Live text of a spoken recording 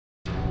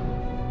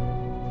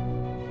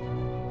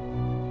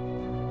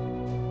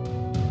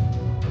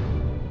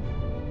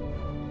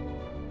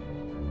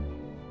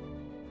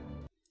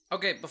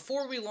Okay,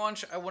 before we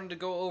launch, I wanted to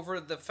go over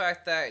the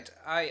fact that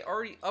I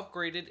already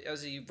upgraded,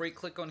 as you right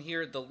click on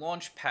here, the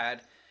launch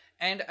pad,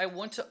 and I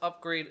want to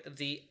upgrade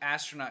the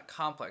astronaut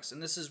complex.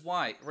 And this is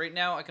why. Right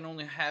now, I can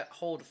only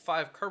hold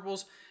 5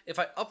 Kerbals. If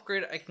I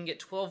upgrade, I can get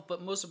 12,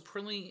 but most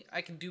importantly, I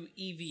can do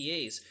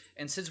EVAs.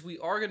 And since we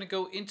are going to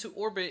go into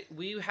orbit,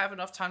 we have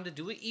enough time to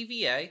do an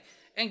EVA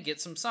and get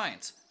some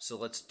science. So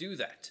let's do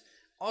that.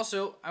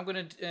 Also, I'm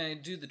going to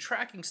do the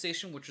tracking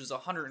station, which is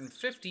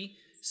 150.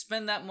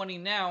 Spend that money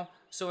now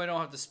so I don't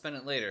have to spend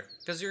it later,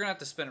 because you're going to have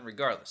to spend it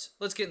regardless.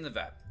 Let's get in the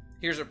VAP.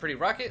 Here's our pretty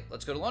rocket.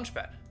 Let's go to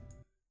Launchpad.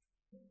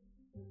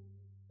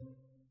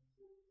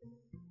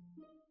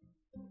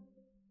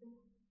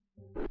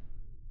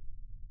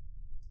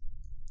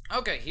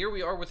 Okay, here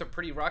we are with a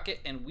pretty rocket,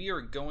 and we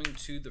are going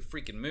to the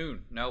freaking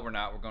moon. No, we're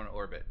not. We're going to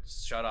orbit.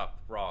 Shut up,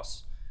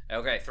 Ross.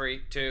 Okay,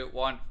 3, 2,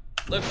 1.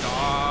 Lift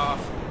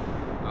off.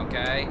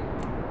 Okay.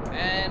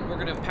 And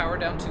we're going to power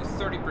down to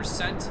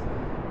 30%.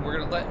 We're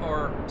going to let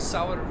our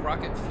solid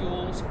rocket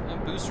fuels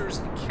and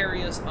boosters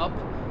carry us up.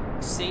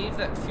 Save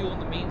that fuel in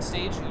the main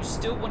stage. You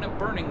still want it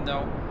burning,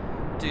 though,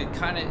 to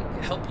kind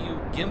of help you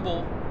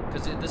gimbal,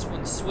 because this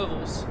one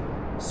swivels.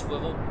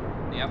 Swivel.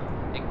 Yep.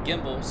 It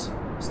gimbals.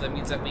 So that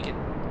means that we can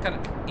kind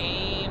of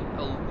aim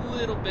a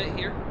little bit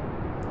here.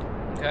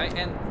 Okay,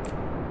 and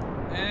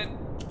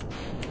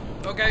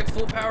okay,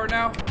 full power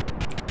now.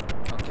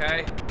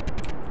 Okay,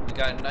 we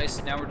got a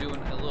nice, now we're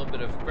doing a little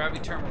bit of gravity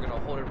turn. We're gonna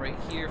hold it right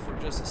here for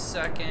just a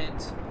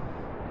second.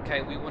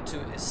 Okay, we want to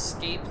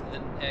escape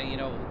the, you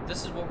know,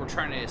 this is what we're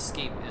trying to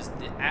escape, is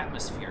the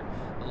atmosphere.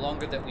 The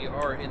longer that we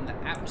are in the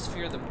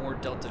atmosphere, the more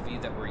delta V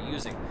that we're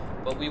using.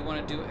 But we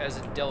want to do it as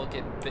a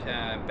delicate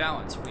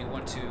balance. We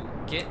want to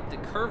get the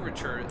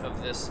curvature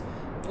of this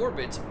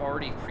orbit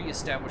already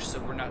pre-established, so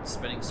we're not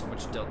spending so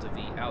much delta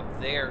V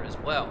out there as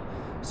well.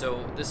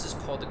 So this is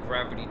called the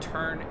gravity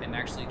turn, and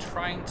actually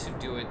trying to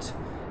do it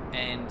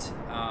and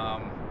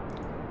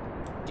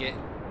get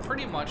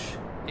pretty much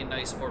a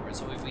nice orbit.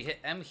 So if we hit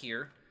M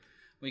here,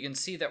 we can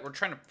see that we're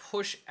trying to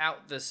push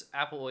out this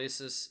Apple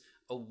Oasis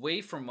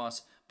away from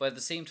us, but at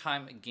the same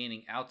time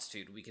gaining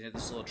altitude. We can hit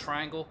this little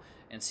triangle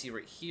and see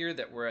right here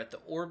that we're at the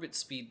orbit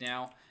speed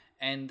now,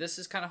 and this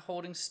is kind of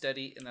holding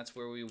steady, and that's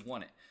where we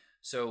want it.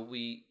 So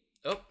we,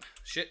 oh,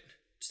 shit,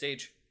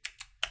 stage.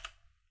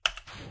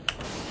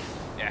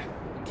 Yeah,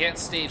 we can't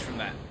stage from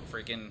that,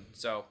 freaking,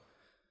 so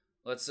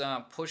let's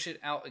push it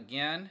out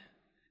again.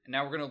 And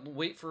now we're gonna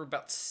wait for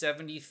about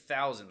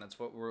 70,000, that's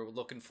what we're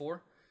looking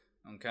for,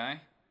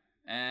 okay?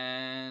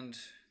 And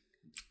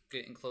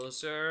getting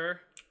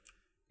closer,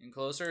 getting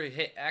closer.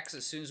 Hit X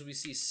as soon as we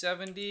see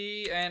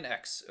 70, and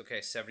X,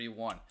 okay,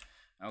 71.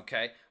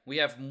 Okay, we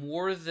have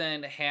more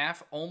than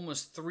half,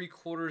 almost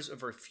 3/4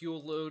 of our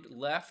fuel load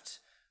left,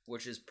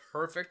 which is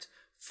perfect.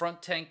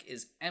 Front tank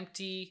is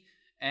empty,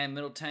 and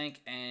middle tank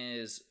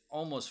is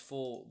almost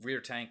full. Rear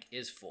tank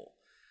is full.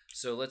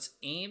 So let's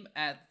aim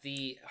at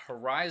the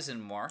horizon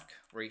mark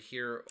right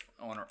here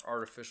on our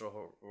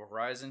artificial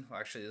horizon. Well,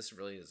 actually, this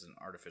really is an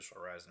artificial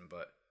horizon,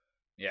 but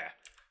yeah,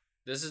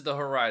 this is the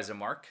horizon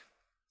mark.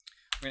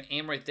 We're gonna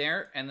aim right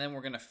there, and then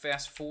we're gonna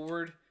fast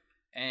forward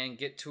and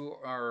get to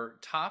our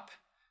top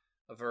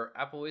of our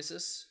Apple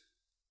Oasis.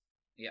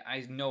 Yeah, I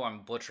know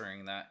I'm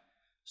butchering that.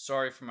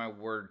 Sorry for my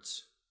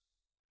words.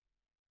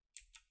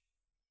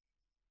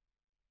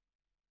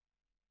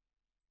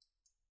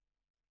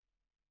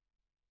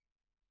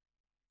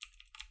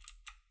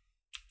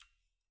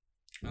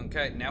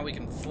 Okay, now we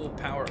can full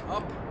power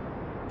up.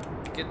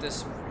 Get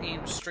this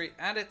aimed straight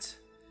at it.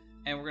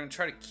 And we're going to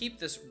try to keep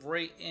this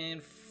right in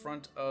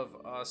front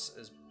of us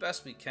as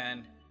best we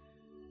can.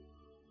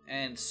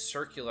 And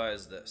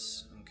circularize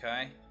this,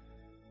 okay?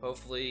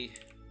 Hopefully,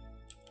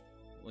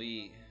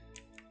 we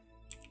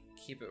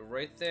keep it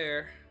right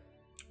there.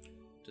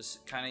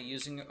 Just kind of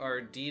using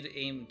our D to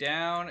aim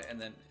down,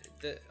 and then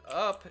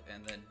up,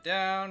 and then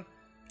down,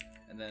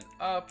 and then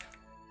up.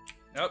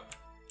 Nope.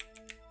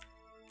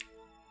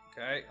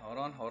 Okay, hold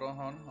on.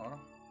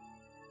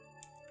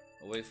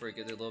 We'll wait for it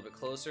to get a little bit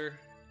closer.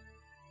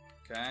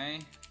 Okay.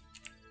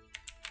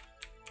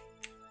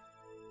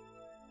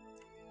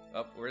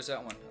 Up, where's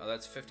that one? Oh,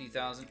 that's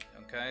 50,000.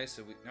 Okay,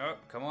 so we, no,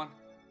 come on.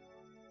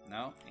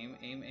 No,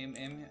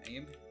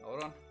 aim.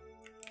 Hold on.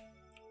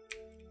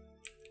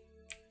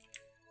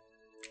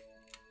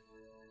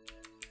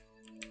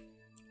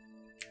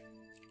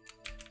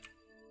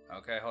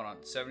 Okay, hold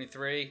on.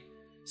 73,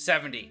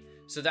 70.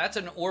 So that's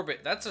an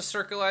orbit. That's a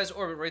circularized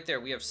orbit right there.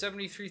 We have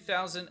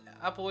 73,000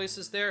 Apple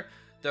Oasis there.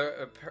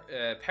 The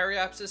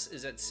periapsis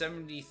is at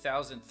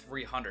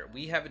 70,300.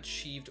 We have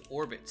achieved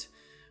orbit.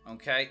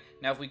 Okay,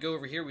 now if we go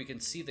over here, we can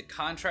see the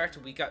contract.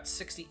 We got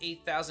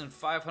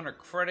 68,500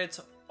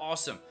 credits.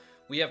 Awesome.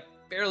 We have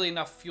barely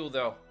enough fuel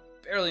though.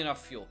 Barely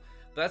enough fuel.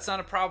 But that's not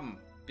a problem,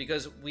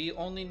 because we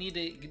only need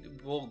to,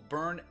 we'll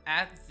burn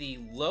at the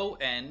low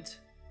end.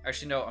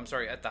 Actually, no, I'm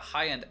sorry, at the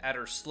high end at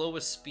our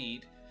slowest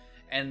speed.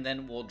 And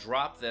then we'll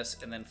drop this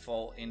and then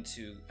fall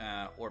into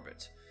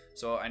orbit.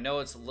 So I know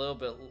it's a little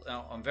bit,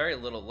 very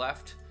little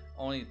left,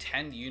 only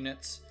 10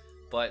 units.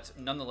 but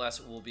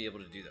nonetheless, we'll be able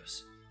to do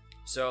this.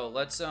 So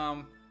let's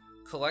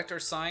collect our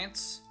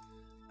science,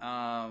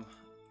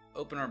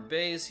 open our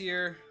bays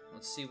here.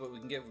 Let's see what we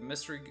can get with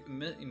mystery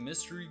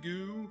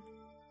goo.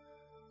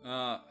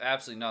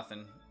 Absolutely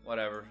nothing.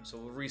 Whatever. So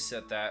we'll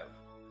reset that.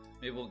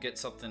 Maybe we'll get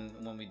something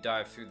when we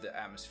dive through the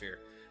atmosphere.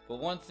 But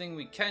one thing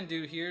we can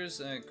do here is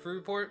a crew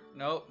report.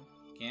 Nope,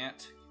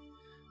 can't.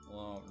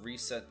 We'll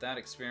reset that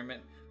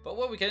experiment. But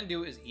what we can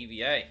do is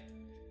EVA.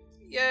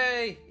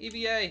 Yay!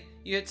 EVA!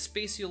 You hit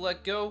space, you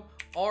let go.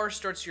 R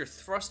starts your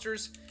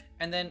thrusters,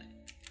 and then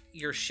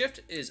your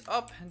shift is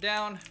up and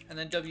down, and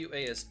then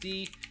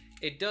WASD.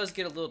 It does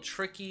get a little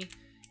tricky.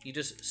 You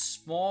just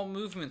small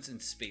movements in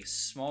space,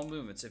 small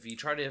movements. If you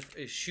try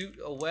to shoot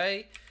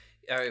away,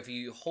 if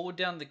you hold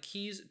down the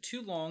keys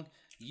too long,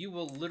 you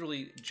will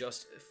literally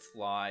just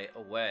fly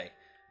away.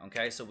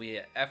 Okay, so we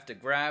hit F to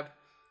grab.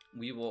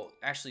 We will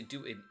actually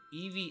do an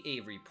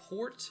EVA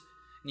report.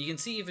 And you can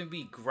see even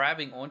me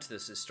grabbing onto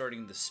this is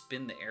starting to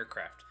spin the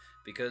aircraft.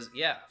 Because,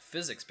 yeah,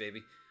 physics,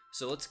 baby.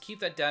 So let's keep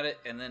that data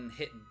and then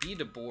hit B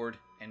to board,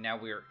 and now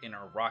we are in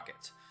our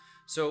rocket.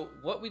 So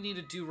what we need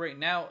to do right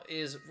now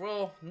is,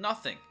 well,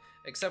 nothing.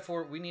 Except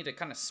for we need to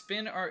kind of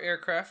spin our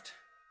aircraft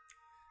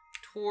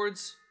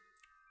towards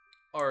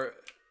our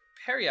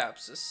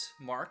periapsis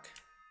mark.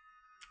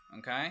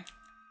 Okay?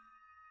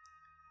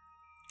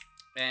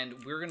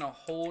 And we're going to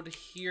hold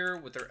here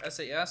with our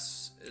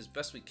SAS as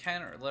best we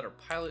can, or let our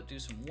pilot do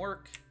some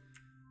work.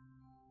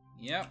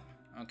 Yep.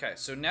 Okay,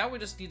 so now we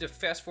just need to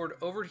fast forward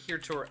over here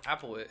to our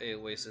Apple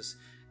Oasis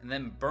and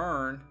then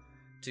burn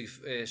to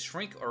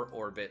shrink our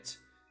orbit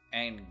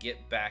and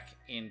get back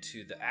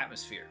into the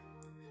atmosphere.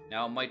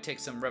 Now, it might take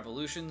some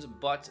revolutions,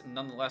 but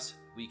nonetheless,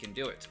 we can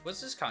do it.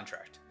 What's this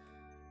contract?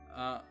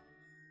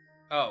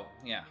 Oh,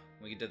 yeah,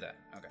 we did that.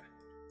 Okay.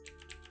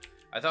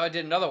 I thought I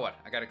did another one.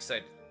 I got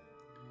excited.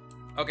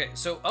 Okay,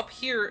 so up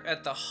here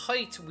at the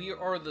height, we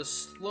are the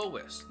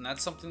slowest, and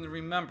that's something to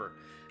remember.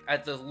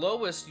 At the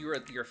lowest, you're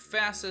at your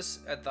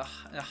fastest. At the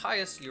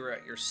highest, you're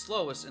at your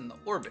slowest in the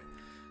orbit.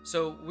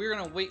 So we're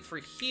going to wait for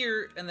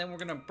here, and then we're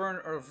going to burn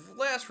our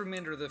last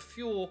remainder of the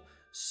fuel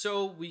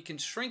so we can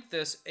shrink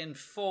this and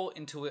fall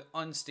into an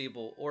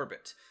unstable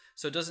orbit.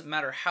 So it doesn't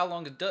matter how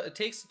long it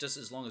takes, just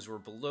as long as we're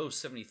below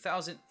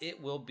 70,000,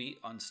 it will be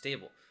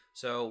unstable.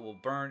 So we'll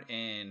burn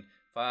in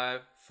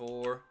 5,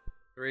 4,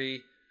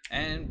 3,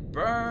 and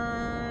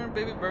burn,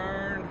 baby,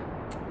 burn.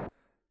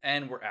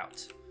 And we're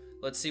out.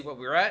 Let's see what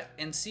we're at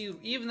and see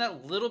even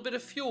that little bit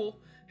of fuel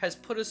has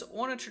put us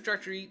on a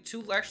trajectory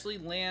to actually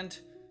land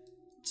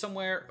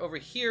somewhere over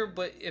here.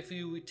 But if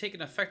you take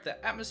an effect of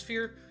the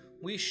atmosphere,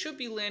 we should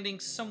be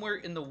landing somewhere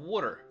in the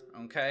water.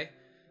 Okay,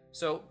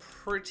 so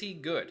pretty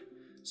good.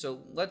 So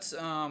let's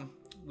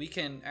we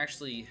can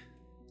actually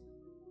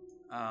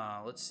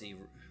let's see,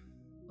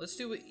 let's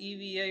do an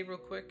EVA real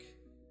quick.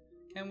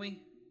 Can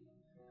we?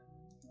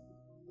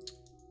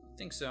 I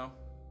think so.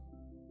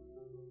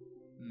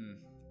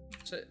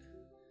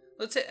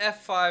 Let's hit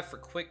F5 for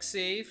quick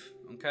save.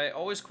 Okay,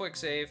 always quick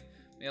save.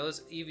 Yeah,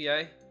 let's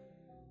EVA.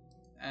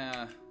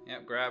 Yeah,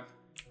 grab.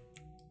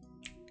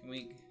 Can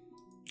we?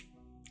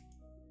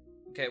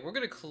 Okay, we're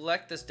gonna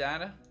collect this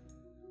data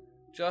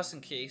just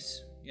in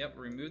case. Yep,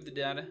 remove the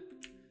data.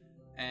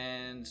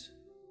 And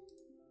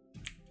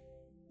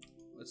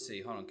let's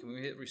see, hold on. Can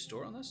we hit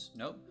restore on this?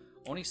 Nope.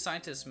 Only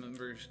scientist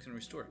members can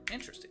restore.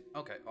 Interesting.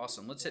 Okay,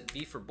 awesome. Let's hit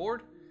B for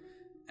board.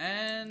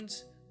 And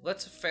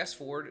let's fast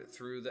forward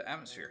through the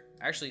atmosphere.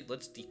 Actually,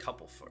 let's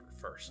decouple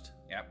first.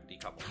 Yep,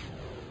 decouple.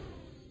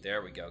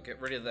 There we go. Get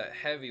rid of that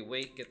heavy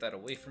weight. Get that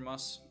away from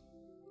us.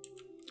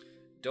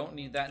 Don't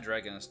need that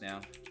dragging us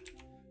down.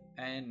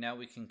 And now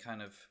we can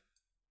kind of...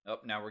 Oh,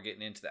 now we're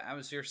getting into the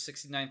atmosphere.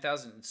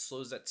 69,000. It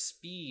slows that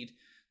speed,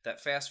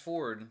 that fast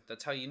forward.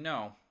 That's how you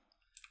know.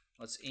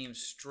 Let's aim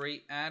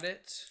straight at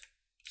it.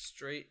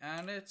 Straight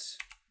at it.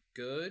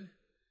 Good.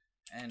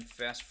 And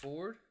fast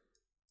forward.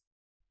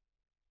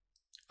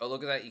 Oh,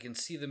 look at that. You can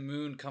see the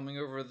moon coming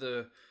over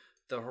the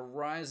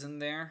horizon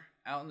there,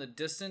 out in the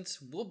distance.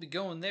 We'll be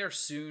going there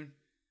soon.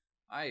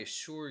 I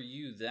assure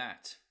you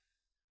that.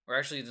 Or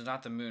actually, it's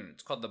not the moon.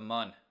 It's called the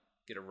mun.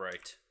 Get it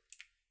right.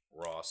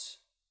 Ross.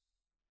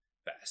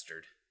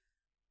 Bastard.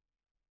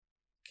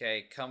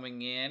 Okay,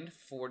 coming in,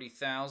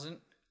 40,000.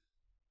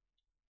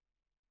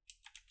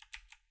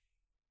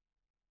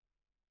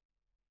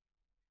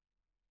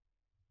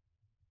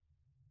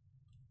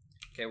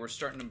 Okay, we're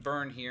starting to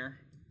burn here.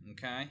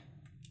 Okay.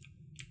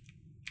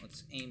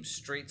 Let's aim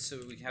straight so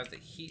we have the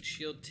heat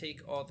shield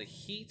take all the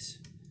heat.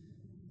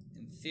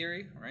 In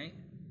theory, right?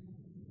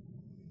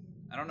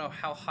 I don't know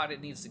how hot it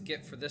needs to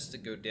get for this to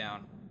go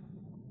down.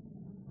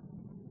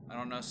 I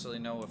don't necessarily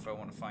know if I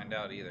want to find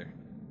out either.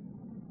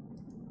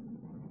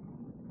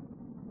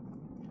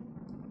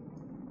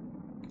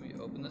 Can we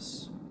open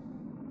this?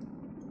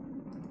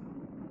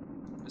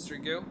 Mystery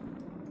go?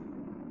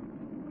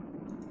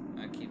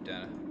 I keep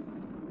data.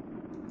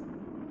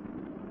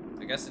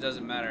 I guess it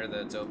doesn't matter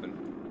that it's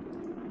open.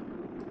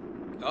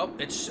 Oh,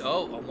 it's,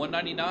 oh,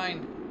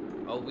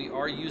 199. Oh, we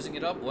are using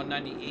it up.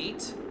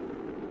 198.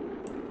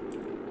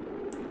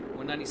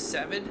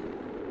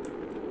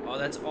 197. Oh,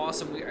 that's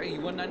awesome. We are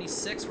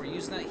 196. We're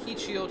using that heat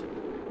shield.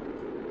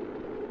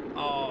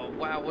 Oh,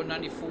 wow,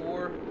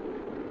 194.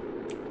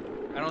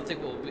 I don't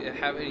think we'll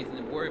have anything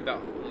to worry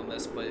about on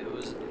this, but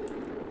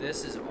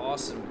this is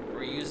awesome.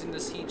 We're using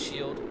this heat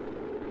shield.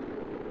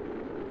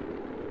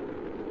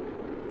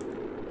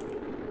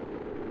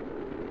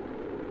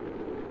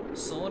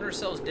 Slowing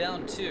ourselves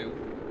down too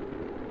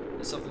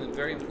is something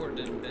very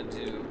important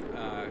to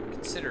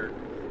consider,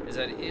 is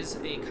that it is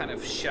a kind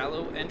of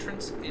shallow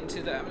entrance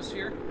into the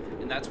atmosphere,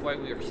 and that's why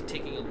we are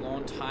taking a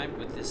long time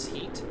with this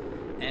heat,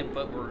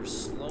 but we're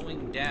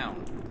slowing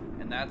down,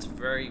 and that's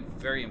very,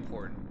 very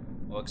important.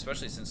 Well,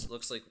 especially since it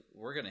looks like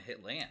we're gonna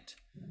hit land.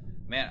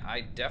 Man,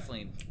 I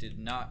definitely did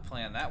not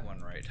plan that one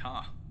right,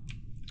 huh?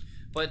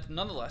 But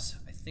nonetheless,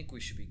 I think we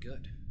should be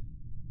good.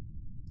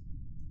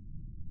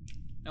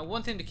 Now,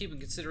 one thing to keep in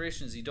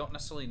consideration is you don't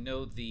necessarily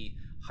know the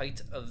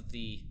height of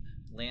the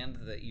land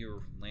that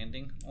you're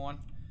landing on.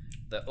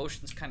 The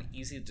ocean's kind of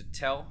easy to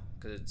tell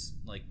because it's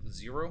like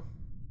 0,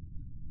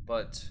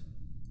 but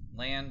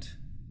land,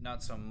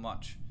 not so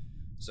much.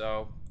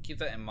 So keep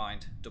that in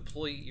mind.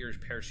 Deploy your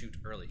parachute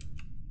early.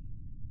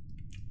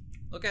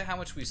 Look at how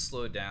much we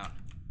slowed down.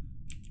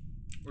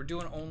 We're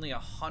doing only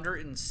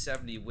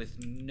 170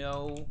 with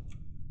no...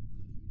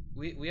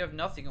 We have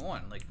nothing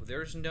on. Like,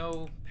 there's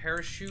no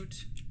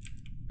parachute.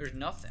 There's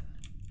nothing.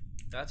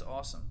 That's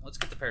awesome. Let's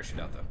get the parachute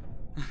out, though.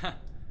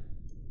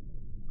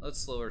 Let's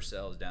slow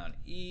ourselves down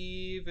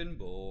even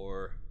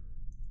more.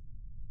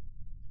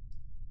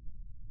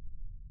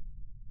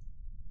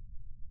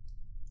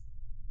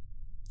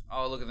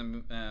 Oh, look at the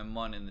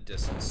moon in the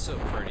distance. So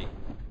pretty.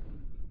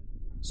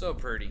 So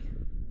pretty.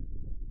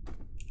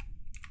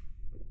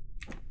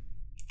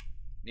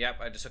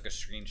 Yep, I just took a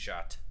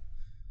screenshot.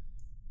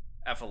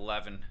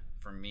 F11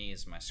 for me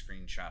is my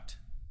screenshot.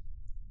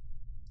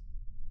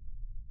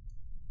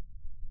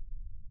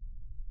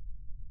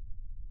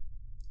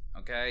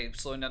 Okay,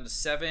 slowing down to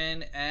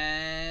 7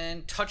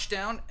 and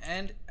touchdown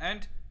and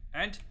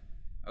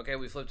okay,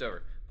 we flipped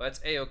over. But it's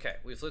A-okay.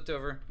 We flipped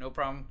over, no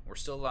problem. We're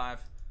still alive.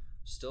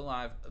 Still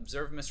alive.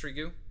 Observe mystery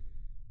goo.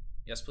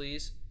 Yes,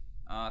 please.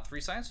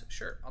 3 signs?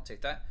 Sure, I'll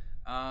take that.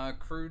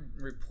 Crude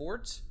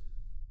report.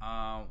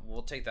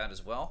 We'll take that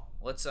as well.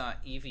 Let's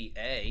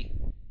EVA.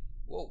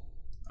 Whoa.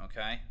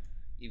 Okay.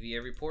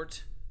 EVA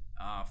report.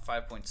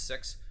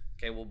 5.6.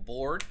 Okay, we'll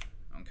board.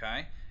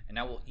 Okay. And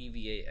now we'll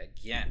EVA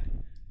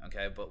again.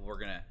 Okay, but we're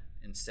gonna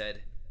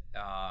instead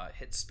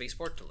hit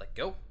spacebar to let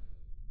go.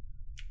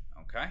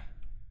 Okay.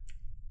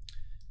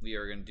 We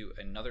are gonna do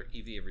another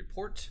EVA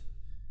report.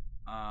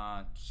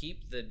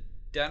 Keep the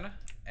data.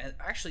 And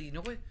actually, you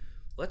know what?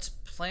 Let's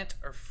plant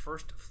our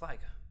first flag.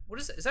 What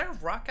is it? Is that a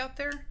rock out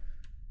there?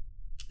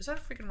 Is that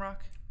a freaking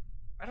rock?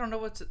 I don't know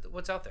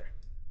what's out there.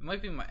 It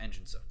might be my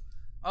engine stuff.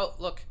 Oh,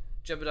 look.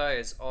 Jebediah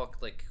is all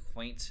like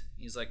quaint.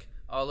 He's like,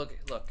 oh,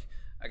 look.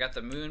 I got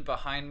the moon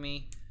behind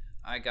me.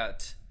 I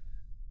got,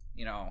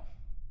 you know,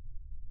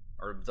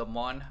 or the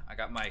mun. I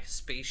got my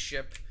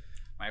spaceship,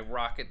 my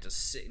rocket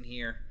just sitting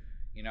here.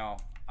 You know,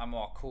 I'm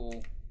all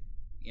cool.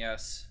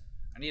 Yes.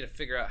 I need to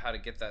figure out how to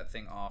get that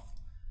thing off.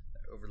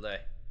 That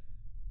overlay.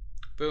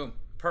 Boom.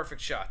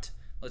 Perfect shot.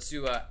 Let's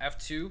do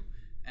F2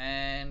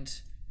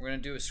 and we're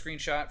going to do a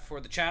screenshot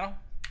for the channel.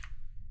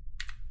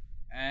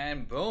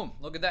 And boom.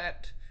 Look at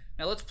that.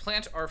 Now let's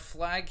plant our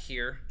flag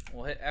here.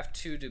 We'll hit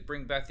F2 to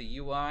bring back the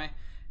UI.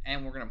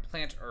 And we're going to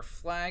plant our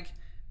flag.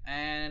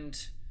 And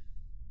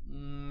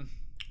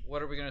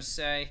what are we going to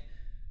say?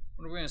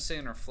 What are we going to say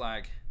in our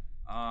flag?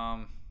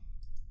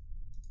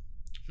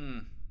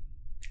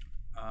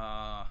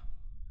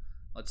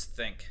 Let's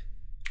think.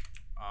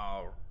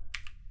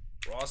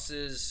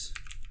 Ross's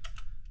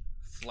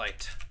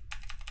flight.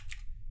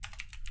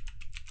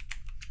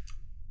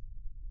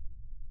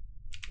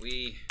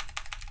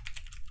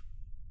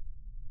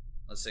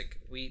 Let's think.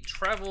 We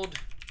traveled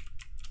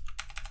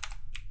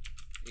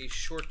a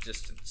short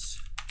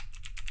distance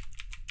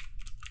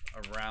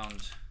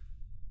around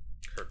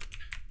Kerbal.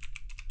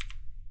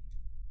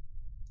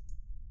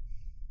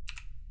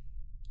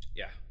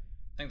 Yeah,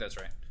 I think that's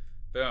right.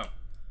 Boom.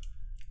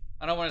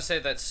 I don't want to say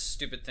that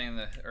stupid thing,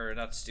 or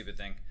not stupid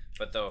thing,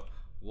 but the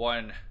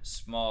one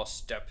small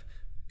step,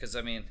 because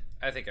I mean,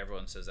 I think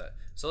everyone says that.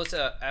 So let's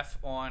F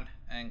on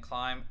and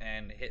climb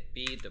and hit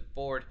B to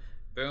board.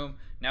 Boom.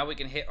 Now we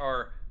can hit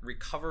our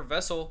recover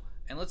vessel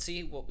and let's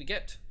see what we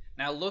get.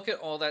 Now look at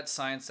all that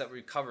science that we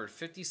recovered.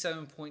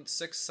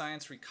 57.6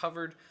 science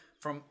recovered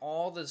from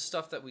all the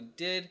stuff that we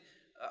did.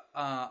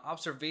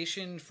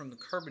 Observation from the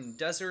Kerbal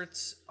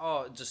deserts.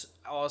 Oh, just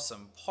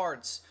awesome.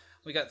 Parts.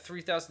 We got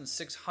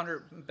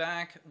 3,600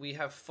 back. We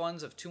have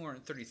funds of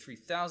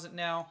 233,000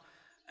 now.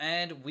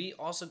 And we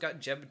also got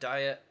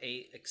Jebediah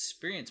a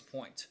experience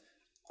point.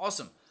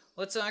 Awesome.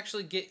 Let's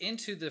actually get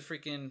into the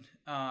freaking...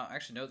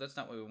 actually, no, that's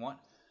not what we want.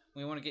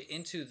 We want to get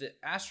into the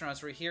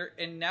astronauts right here.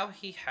 And now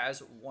he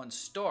has 1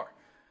 star.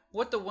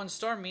 What the 1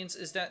 star means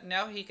is that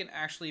now he can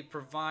actually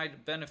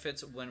provide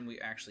benefits when we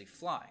actually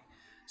fly.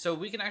 So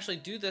we can actually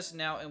do this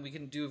now, and we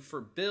can do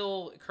for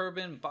Bill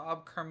Kerman,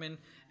 Bob Kerman,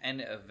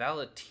 and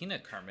Valentina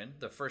Kerman,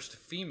 the first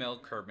female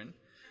Kerman.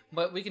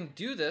 But we can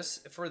do this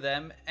for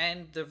them,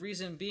 and the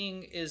reason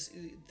being is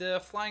the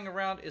flying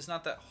around is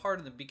not that hard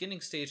in the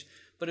beginning stage,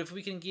 but if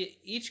we can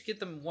each get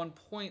them 1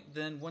 point,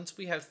 then once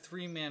we have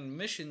 3-man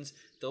missions,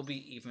 they'll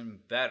be even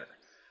better.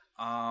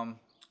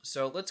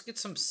 So let's get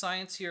some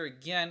science here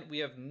again. We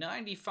have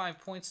 95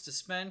 points to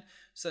spend,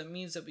 so that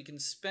means that we can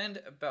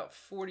spend about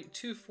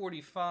 42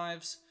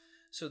 45s.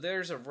 So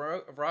there's a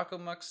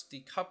Rockomux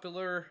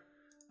decoupler.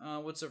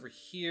 What's over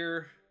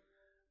here?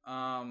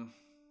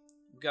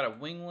 We've got a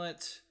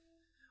winglet.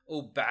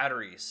 Oh,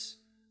 batteries.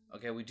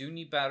 Okay, we do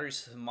need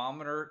batteries.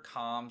 Thermometer,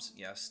 comms,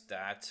 yes,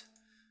 that.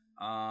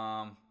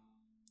 And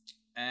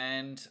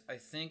I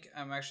think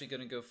I'm actually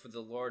going to go for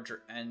the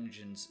larger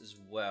engines as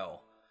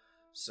well.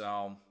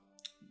 So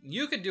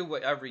you can do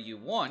whatever you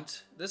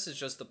want. This is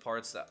just the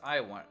parts that I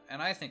want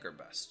and I think are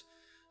best.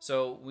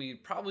 So we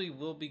probably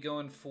will be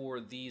going for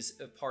these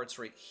parts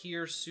right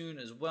here soon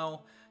as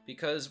well,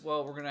 because,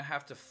 well, we're going to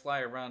have to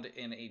fly around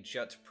in a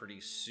jet pretty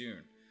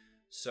soon.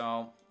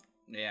 So,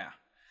 yeah.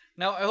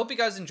 Now, I hope you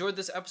guys enjoyed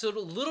this episode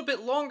a little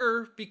bit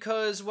longer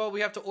because, well,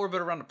 we have to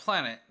orbit around the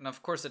planet, and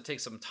of course it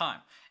takes some time.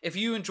 If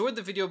you enjoyed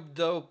the video,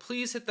 though,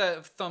 please hit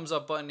that thumbs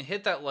up button,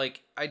 hit that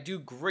like. I do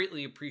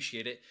greatly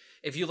appreciate it.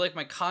 If you like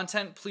my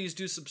content, please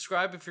do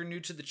subscribe if you're new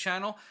to the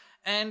channel.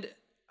 And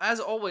as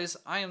always,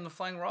 I am the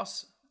Flying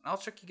Ross, and I'll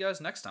check you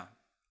guys next time.